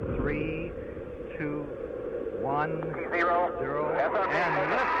1, 0,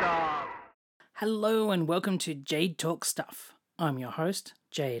 and liftoff. Hello and welcome to Jade Talk Stuff. I'm your host,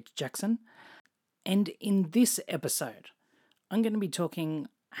 Jade Jackson, and in this episode, I'm going to be talking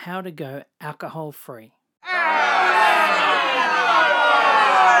how to go alcohol free.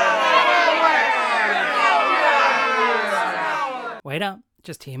 Wait up,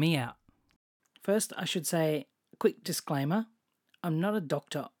 just hear me out. First, I should say a quick disclaimer. I'm not a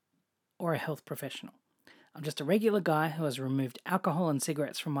doctor or a health professional. I'm just a regular guy who has removed alcohol and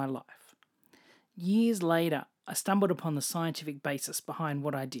cigarettes from my life. Years later, I stumbled upon the scientific basis behind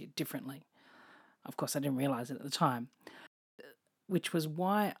what I did differently. Of course, I didn't realize it at the time, which was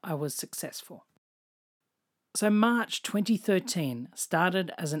why I was successful. So March 2013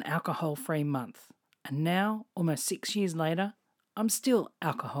 started as an alcohol-free month, and now, almost 6 years later, I'm still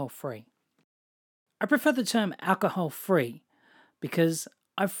alcohol-free. I prefer the term alcohol-free because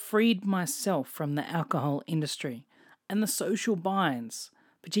I've freed myself from the alcohol industry and the social binds,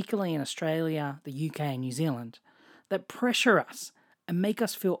 particularly in Australia, the UK and New Zealand, that pressure us and make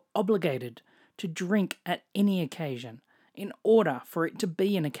us feel obligated to drink at any occasion in order for it to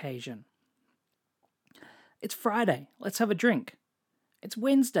be an occasion. It's Friday, let's have a drink. It's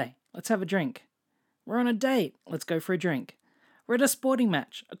Wednesday, let's have a drink. We're on a date, let's go for a drink. We're at a sporting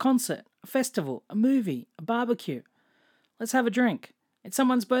match, a concert, a festival, a movie, a barbecue. Let's have a drink. It's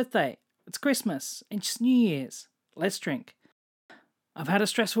someone's birthday. It's Christmas. It's New Year's. Let's drink. I've had a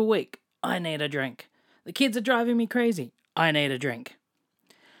stressful week. I need a drink. The kids are driving me crazy. I need a drink.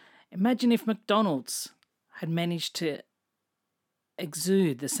 Imagine if McDonald's had managed to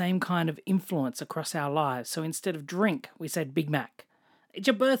exude the same kind of influence across our lives. So instead of drink, we said Big Mac. It's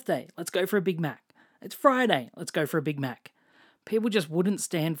your birthday. Let's go for a Big Mac. It's Friday. Let's go for a Big Mac. People just wouldn't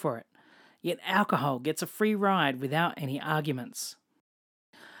stand for it. Yet alcohol gets a free ride without any arguments.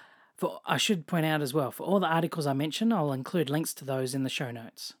 I should point out as well, for all the articles I mention, I'll include links to those in the show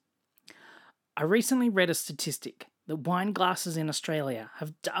notes. I recently read a statistic that wine glasses in Australia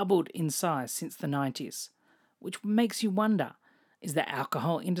have doubled in size since the 90s, which makes you wonder, is the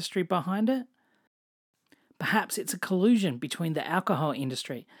alcohol industry behind it? Perhaps it's a collusion between the alcohol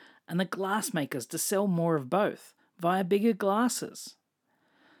industry and the glass makers to sell more of both via bigger glasses.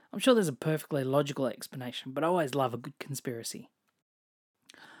 I'm sure there's a perfectly logical explanation, but I always love a good conspiracy.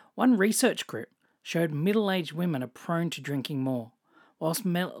 One research group showed middle-aged women are prone to drinking more, whilst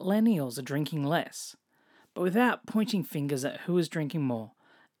millennials are drinking less. But without pointing fingers at who is drinking more,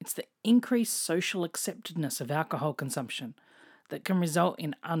 it's the increased social acceptedness of alcohol consumption that can result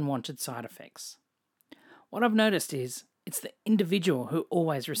in unwanted side effects. What I've noticed is it's the individual who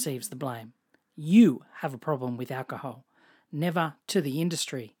always receives the blame. You have a problem with alcohol, never to the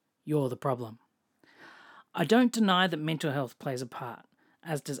industry. You're the problem. I don't deny that mental health plays a part,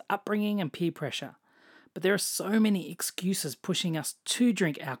 as does upbringing and peer pressure, but there are so many excuses pushing us to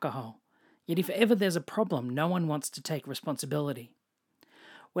drink alcohol. Yet if ever there's a problem, no one wants to take responsibility.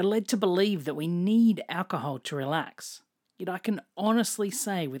 We're led to believe that we need alcohol to relax, yet I can honestly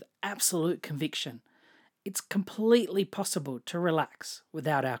say with absolute conviction, it's completely possible to relax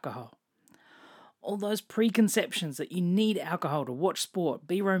without alcohol. All those preconceptions that you need alcohol to watch sport,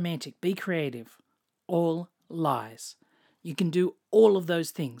 be romantic, be creative, all lies. You can do all of those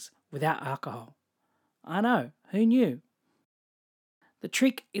things without alcohol. I know, who knew? The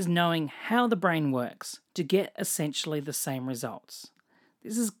trick is knowing how the brain works to get essentially the same results.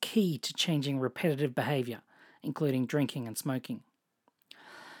 This is key to changing repetitive behaviour, including drinking and smoking.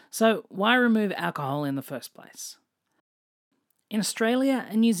 So, why remove alcohol in the first place? In Australia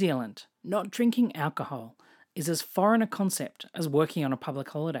and New Zealand, not drinking alcohol is as foreign a concept as working on a public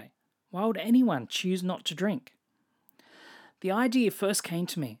holiday. Why would anyone choose not to drink? The idea first came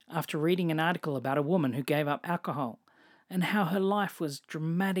to me after reading an article about a woman who gave up alcohol and how her life was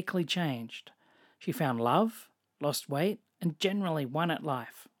dramatically changed. She found love, lost weight, and generally won at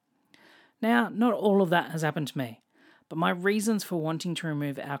life. Now, not all of that has happened to me, but my reasons for wanting to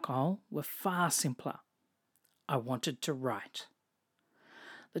remove alcohol were far simpler. I wanted to write.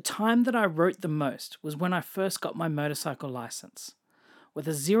 The time that I wrote the most was when I first got my motorcycle license. With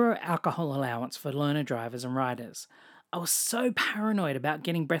a zero alcohol allowance for learner drivers and riders, I was so paranoid about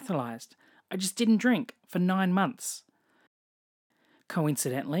getting breathalyzed, I just didn't drink for 9 months.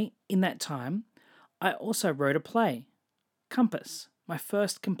 Coincidentally, in that time, I also wrote a play, Compass, my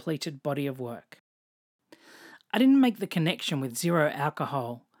first completed body of work. I didn't make the connection with zero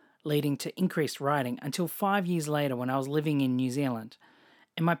alcohol leading to increased writing until 5 years later when I was living in New Zealand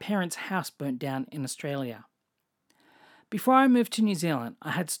and my parents' house burnt down in Australia. Before I moved to New Zealand,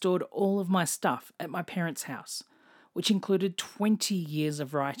 I had stored all of my stuff at my parents' house, which included 20 years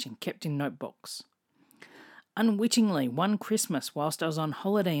of writing kept in notebooks. Unwittingly, one Christmas, whilst I was on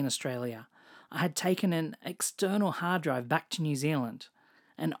holiday in Australia, I had taken an external hard drive back to New Zealand,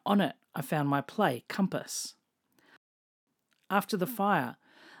 and on it I found my play, Compass. After the fire,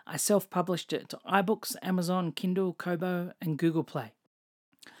 I self-published it to iBooks, Amazon, Kindle, Kobo, and Google Play.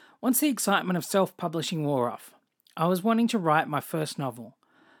 Once the excitement of self-publishing wore off, I was wanting to write my first novel,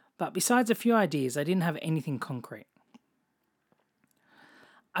 but besides a few ideas, I didn't have anything concrete.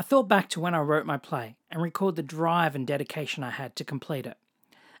 I thought back to when I wrote my play and recalled the drive and dedication I had to complete it.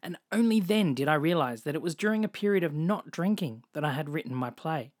 And only then did I realise that it was during a period of not drinking that I had written my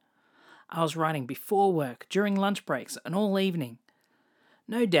play. I was writing before work, during lunch breaks, and all evening.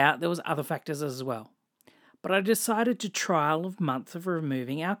 No doubt there was other factors as well. But I decided to trial a month of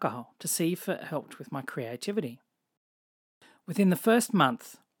removing alcohol to see if it helped with my creativity. Within the first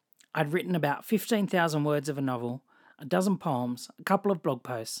month, I'd written about 15,000 words of a novel, a dozen poems, a couple of blog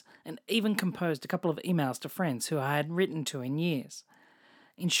posts, and even composed a couple of emails to friends who I had written to in years.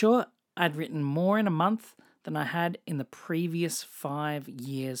 In short, I'd written more in a month than I had in the previous 5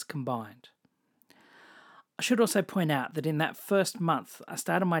 years combined. I should also point out that in that first month, I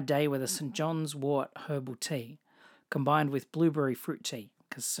started my day with a St. John's wort herbal tea, combined with blueberry fruit tea,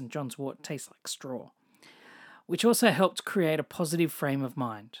 because St. John's wort tastes like straw, which also helped create a positive frame of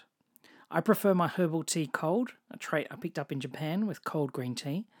mind. I prefer my herbal tea cold, a trait I picked up in Japan with cold green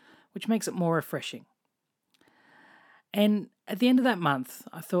tea, which makes it more refreshing. And at the end of that month,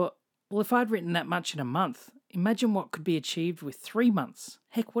 I thought, well, if I'd written that much in a month, imagine what could be achieved with 3 months.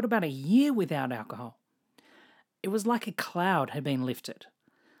 Heck, what about a year without alcohol? It was like a cloud had been lifted.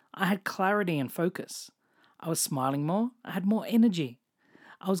 I had clarity and focus. I was smiling more. I had more energy.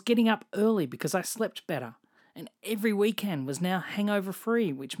 I was getting up early because I slept better. And every weekend was now hangover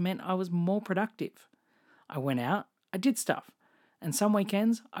free, which meant I was more productive. I went out, I did stuff, and some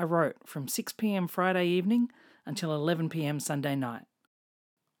weekends I wrote from 6 p.m. Friday evening until 11 p.m. Sunday night.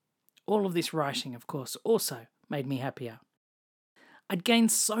 All of this writing, of course, also made me happier. I'd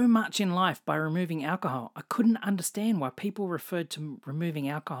gained so much in life by removing alcohol, I couldn't understand why people referred to removing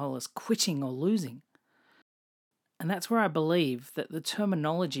alcohol as quitting or losing. And that's where I believe that the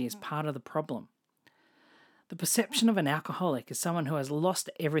terminology is part of the problem. The perception of an alcoholic is someone who has lost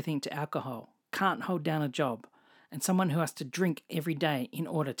everything to alcohol, can't hold down a job, and someone who has to drink every day in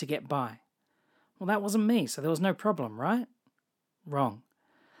order to get by. Well, that wasn't me, so there was no problem, right? Wrong.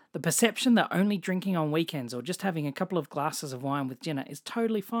 The perception that only drinking on weekends or just having a couple of glasses of wine with dinner is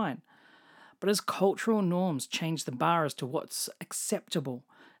totally fine. But as cultural norms change the bar as to what's acceptable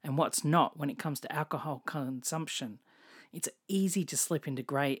and what's not when it comes to alcohol consumption, it's easy to slip into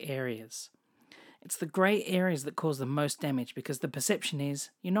grey areas. It's the grey areas that cause the most damage because the perception is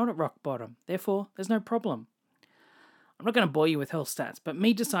you're not at rock bottom, therefore there's no problem. I'm not going to bore you with health stats, but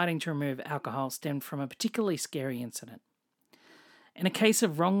me deciding to remove alcohol stemmed from a particularly scary incident. In a case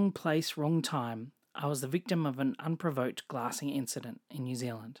of wrong place, wrong time, I was the victim of an unprovoked glassing incident in New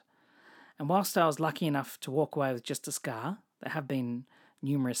Zealand. And whilst I was lucky enough to walk away with just a scar, there have been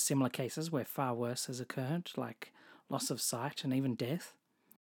numerous similar cases where far worse has occurred, like loss of sight and even death.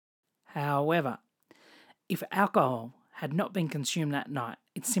 However, if alcohol had not been consumed that night,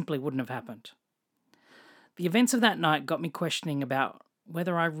 it simply wouldn't have happened. The events of that night got me questioning about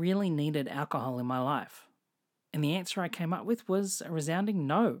whether I really needed alcohol in my life. And the answer I came up with was a resounding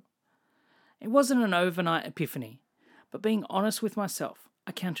no. It wasn't an overnight epiphany, but being honest with myself,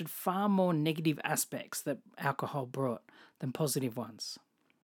 I counted far more negative aspects that alcohol brought than positive ones.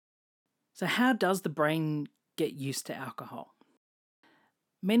 So how does the brain get used to alcohol?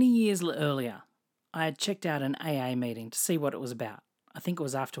 Many years earlier, I had checked out an AA meeting to see what it was about. I think it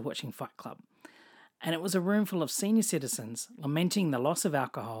was after watching Fight Club. And it was a room full of senior citizens lamenting the loss of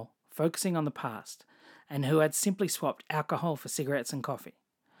alcohol, focusing on the past, and who had simply swapped alcohol for cigarettes and coffee.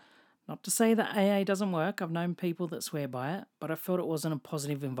 Not to say that AA doesn't work, I've known people that swear by it, but I felt it wasn't a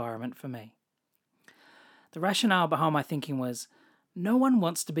positive environment for me. The rationale behind my thinking was, no one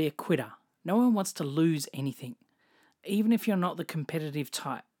wants to be a quitter. No one wants to lose anything. Even if you're not the competitive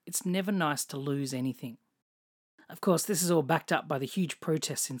type, it's never nice to lose anything. Of course, this is all backed up by the huge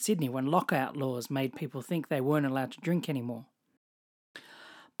protests in Sydney when lockout laws made people think they weren't allowed to drink anymore.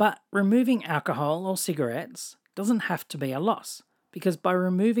 But removing alcohol or cigarettes doesn't have to be a loss, because by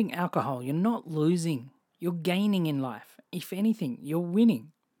removing alcohol, you're not losing, you're gaining in life. If anything, you're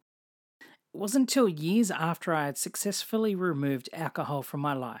winning. It wasn't until years after I had successfully removed alcohol from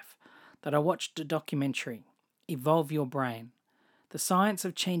my life that I watched a documentary, Evolve Your Brain, The Science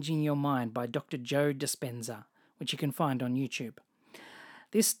of Changing Your Mind by Dr. Joe Dispenza, which you can find on YouTube.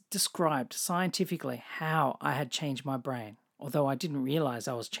 This described scientifically how I had changed my brain, although I didn't realize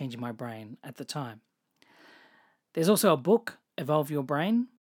I was changing my brain at the time. There's also a book, Evolve Your Brain,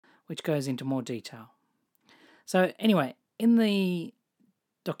 which goes into more detail. So anyway, in the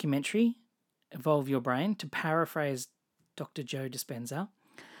documentary, Evolve Your Brain, to paraphrase Dr. Joe Dispenza,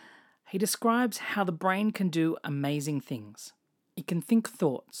 he describes how the brain can do amazing things. It can think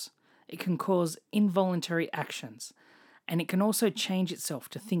thoughts, it can cause involuntary actions, and it can also change itself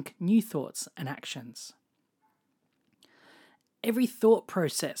to think new thoughts and actions. Every thought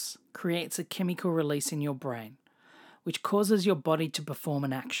process creates a chemical release in your brain, which causes your body to perform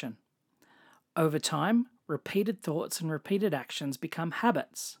an action. Over time, repeated thoughts and repeated actions become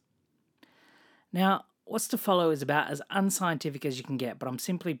habits. Now, what's to follow is about as unscientific as you can get, but I'm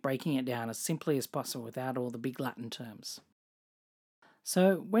simply breaking it down as simply as possible without all the big Latin terms.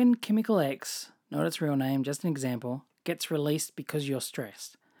 So, when chemical X, not its real name, just an example, gets released because you're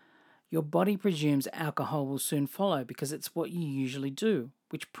stressed, your body presumes alcohol will soon follow because it's what you usually do,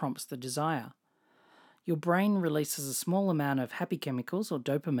 which prompts the desire. Your brain releases a small amount of happy chemicals or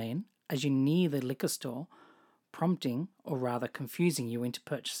dopamine as you near the liquor store, prompting, or rather confusing you into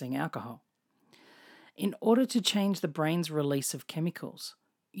purchasing alcohol. In order to change the brain's release of chemicals,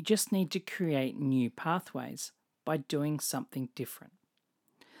 you just need to create new pathways by doing something different.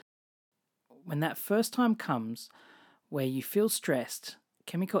 When that first time comes where you feel stressed,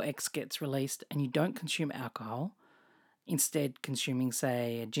 chemical X gets released and you don't consume alcohol, instead consuming,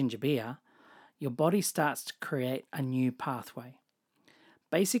 say, a ginger beer, your body starts to create a new pathway.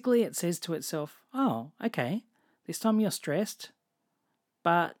 Basically, it says to itself, oh, okay, this time you're stressed,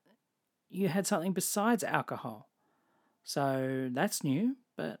 but you had something besides alcohol. So that's new,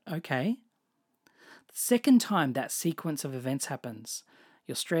 but okay. The second time that sequence of events happens,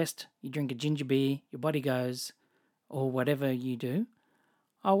 you're stressed, you drink a ginger beer, your body goes, or whatever you do,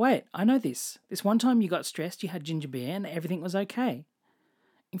 oh wait, I know this. This one time you got stressed, you had ginger beer and everything was okay.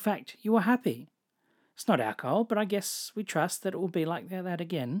 In fact, you were happy. It's not alcohol, but I guess we trust that it will be like that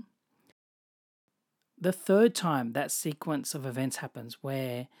again. The third time that sequence of events happens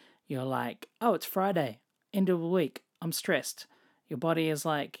where you're like, oh, it's Friday, end of the week, I'm stressed. Your body is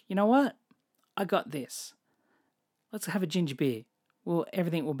like, you know what? I got this. Let's have a ginger beer. Well,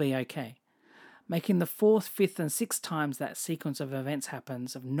 everything will be okay. Making the fourth, fifth, and sixth times that sequence of events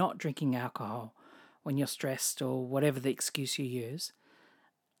happens of not drinking alcohol when you're stressed or whatever the excuse you use,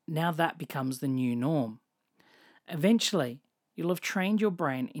 now that becomes the new norm. Eventually, you'll have trained your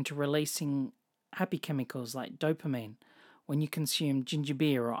brain into releasing happy chemicals like dopamine when you consume ginger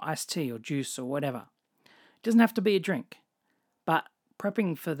beer or iced tea or juice or whatever. It doesn't have to be a drink, but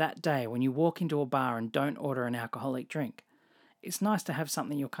prepping for that day when you walk into a bar and don't order an alcoholic drink, it's nice to have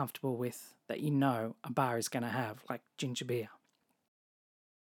something you're comfortable with that you know a bar is going to have, like ginger beer.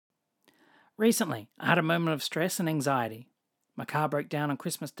 Recently, I had a moment of stress and anxiety. My car broke down on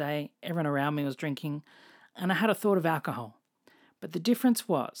Christmas Day, everyone around me was drinking, and I had a thought of alcohol. But the difference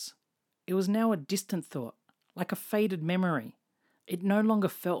was, it was now a distant thought, like a faded memory. It no longer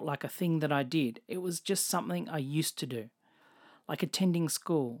felt like a thing that I did, it was just something I used to do. Like attending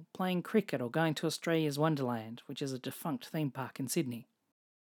school, playing cricket, or going to Australia's Wonderland, which is a defunct theme park in Sydney.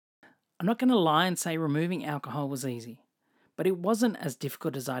 I'm not going to lie and say removing alcohol was easy, but it wasn't as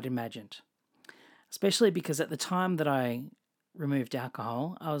difficult as I'd imagined. Especially because at the time that I removed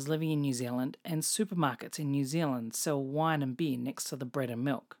alcohol, I was living in New Zealand, and supermarkets in New Zealand sell wine and beer next to the bread and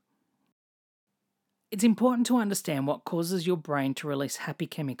milk. It's important to understand what causes your brain to release happy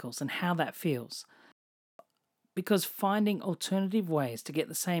chemicals and how that feels, because finding alternative ways to get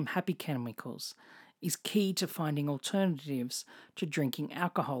the same happy chemicals is key to finding alternatives to drinking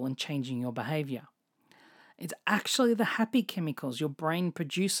alcohol and changing your behaviour. It's actually the happy chemicals your brain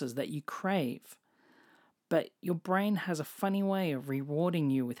produces that you crave. But your brain has a funny way of rewarding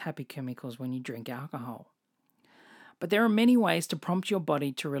you with happy chemicals when you drink alcohol. But there are many ways to prompt your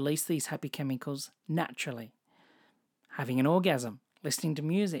body to release these happy chemicals naturally. Having an orgasm, listening to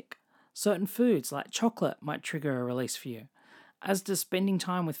music, certain foods like chocolate might trigger a release for you, as does spending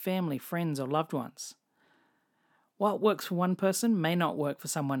time with family, friends, or loved ones. What works for one person may not work for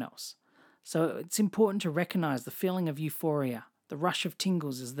someone else. So it's important to recognize the feeling of euphoria, the rush of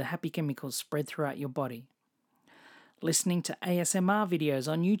tingles as the happy chemicals spread throughout your body. Listening to ASMR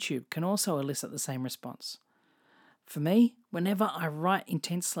videos on YouTube can also elicit the same response. For me, whenever I write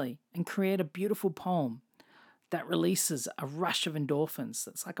intensely and create a beautiful poem, that releases a rush of endorphins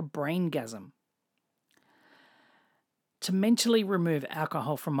that's like a braingasm. To mentally remove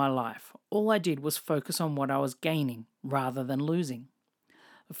alcohol from my life, all I did was focus on what I was gaining rather than losing.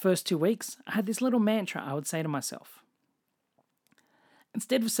 The first 2 weeks, I had this little mantra I would say to myself.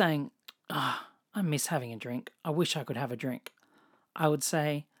 Instead of saying, I miss having a drink, I wish I could have a drink, I would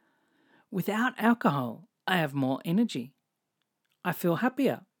say, without alcohol, I have more energy. I feel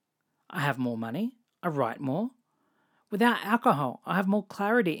happier. I have more money. I write more. Without alcohol, I have more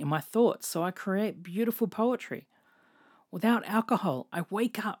clarity in my thoughts, so I create beautiful poetry. Without alcohol, I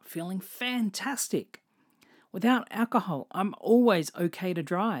wake up feeling fantastic. Without alcohol, I'm always okay to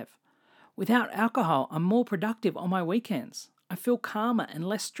drive. Without alcohol, I'm more productive on my weekends. I feel calmer and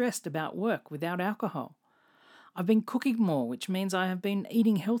less stressed about work without alcohol. I've been cooking more, which means I have been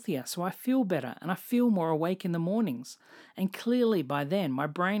eating healthier, so I feel better and I feel more awake in the mornings. And clearly by then, my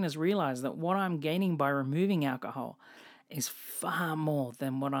brain has realized that what I'm gaining by removing alcohol is far more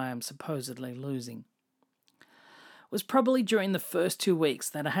than what I am supposedly losing. It was probably during the first 2 weeks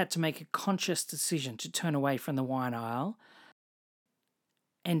that I had to make a conscious decision to turn away from the wine aisle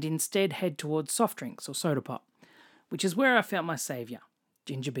and instead head towards soft drinks or soda pop, which is where I found my saviour,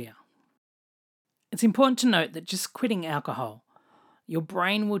 ginger beer. It's important to note that just quitting alcohol, your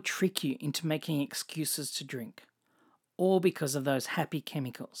brain will trick you into making excuses to drink, all because of those happy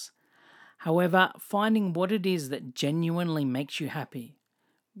chemicals. However, finding what it is that genuinely makes you happy,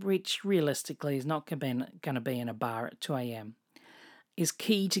 which realistically is not going to be in a bar at 2 a.m, is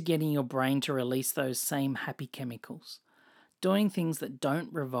key to getting your brain to release those same happy chemicals, doing things that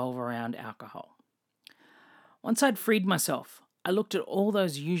don't revolve around alcohol. Once I'd freed myself, I looked at all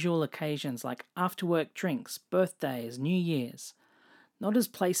those usual occasions like after-work drinks, birthdays, New Year's, not as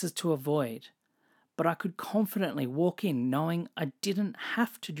places to avoid, but I could confidently walk in knowing I didn't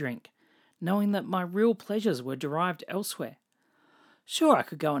have to drink, knowing that my real pleasures were derived elsewhere. Sure, I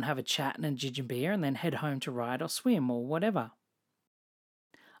could go and have a chat and a ginger beer and then head home to ride or swim or whatever.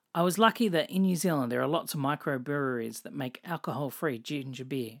 I was lucky that in New Zealand there are lots of microbreweries that make alcohol-free ginger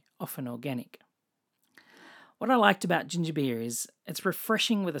beer, often organic. What I liked about ginger beer is it's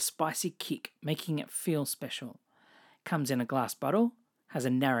refreshing with a spicy kick, making it feel special. It comes in a glass bottle, has a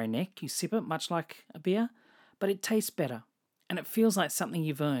narrow neck, you sip it much like a beer, but it tastes better, and it feels like something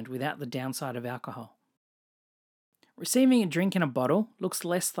you've earned without the downside of alcohol. Receiving a drink in a bottle looks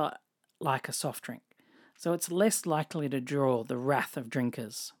less like a soft drink, so it's less likely to draw the wrath of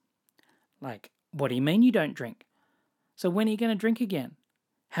drinkers. Like, what do you mean you don't drink? So when are you going to drink again?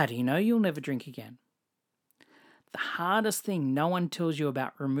 How do you know you'll never drink again? The hardest thing no one tells you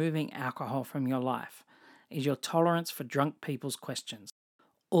about removing alcohol from your life is your tolerance for drunk people's questions.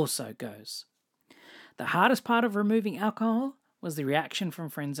 Also goes. The hardest part of removing alcohol was the reaction from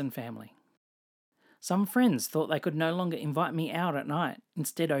friends and family. Some friends thought they could no longer invite me out at night,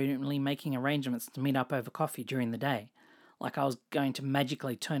 instead only making arrangements to meet up over coffee during the day, like I was going to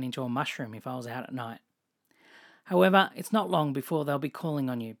magically turn into a mushroom if I was out at night. However, it's not long before they'll be calling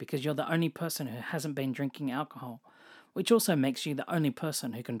on you because you're the only person who hasn't been drinking alcohol, which also makes you the only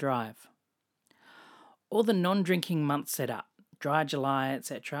person who can drive. All the non-drinking months set up, dry July,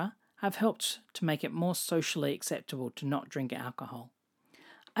 etc., have helped to make it more socially acceptable to not drink alcohol,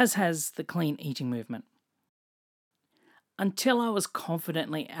 as has the clean eating movement. Until I was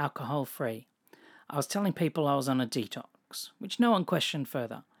confidently alcohol-free, I was telling people I was on a detox, which no one questioned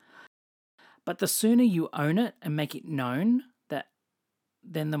further. But the sooner you own it and make it known,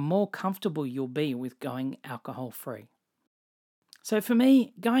 then the more comfortable you'll be with going alcohol-free. So for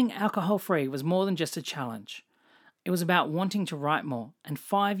me, going alcohol-free was more than just a challenge. It was about wanting to write more, and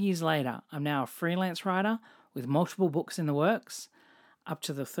 5 years later, I'm now a freelance writer with multiple books in the works, up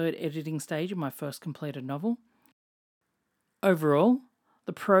to the 3rd editing stage of my first completed novel. Overall,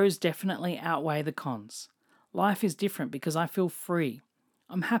 the pros definitely outweigh the cons. Life is different because I feel free.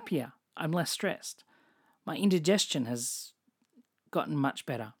 I'm happier. I'm less stressed. My indigestion has gotten much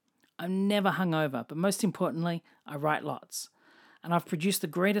better. I'm never hungover, but most importantly, I write lots. And I've produced the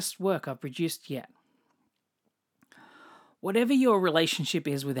greatest work I've produced yet. Whatever your relationship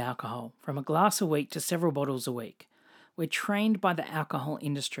is with alcohol, from a glass a week to several bottles a week, we're trained by the alcohol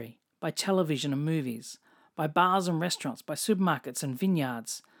industry, by television and movies, by bars and restaurants, by supermarkets and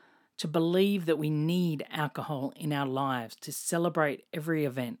vineyards, to believe that we need alcohol in our lives to celebrate every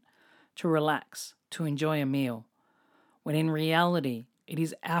event, to relax, to enjoy a meal, when in reality, it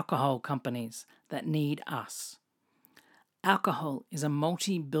is alcohol companies that need us. Alcohol is a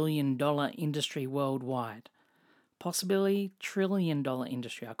multi-billion-dollar industry worldwide, possibly trillion-dollar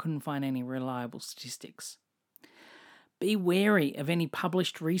industry. I couldn't find any reliable statistics. Be wary of any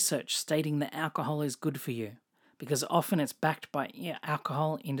published research stating that alcohol is good for you, because often it's backed by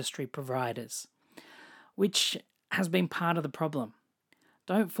alcohol industry providers, which has been part of the problem.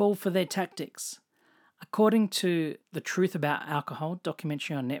 Don't fall for their tactics. According to The Truth About Alcohol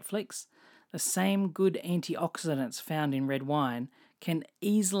documentary on Netflix, the same good antioxidants found in red wine can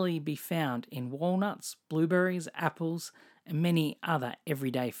easily be found in walnuts, blueberries, apples, and many other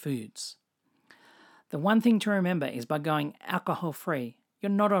everyday foods. The one thing to remember is by going alcohol-free, you're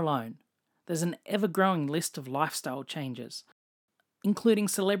not alone. There's an ever-growing list of lifestyle changes, including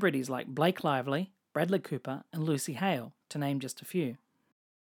celebrities like Blake Lively, Bradley Cooper, and Lucy Hale, to name just a few.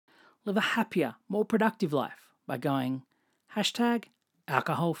 Live a happier, more productive life by going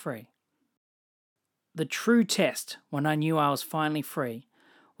 #alcohol-free. The true test when I knew I was finally free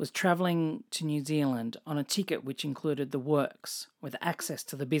was travelling to New Zealand on a ticket which included the works with access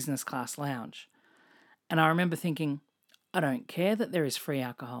to the business class lounge. And I remember thinking, I don't care that there is free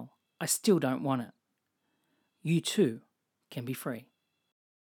alcohol. I still don't want it. You too can be free.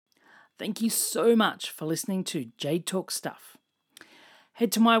 Thank you so much for listening to Jade Talk Stuff.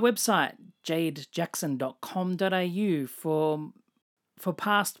 Head to my website, jadejackson.com.au for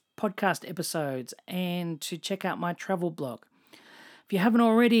past podcast episodes and to check out my travel blog. If you haven't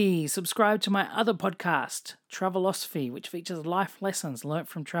already, subscribe to my other podcast, Travelosophy, which features life lessons learnt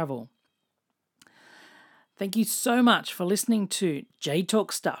from travel. Thank you so much for listening to Jade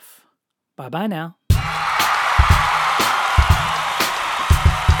Talk Stuff. Bye-bye now.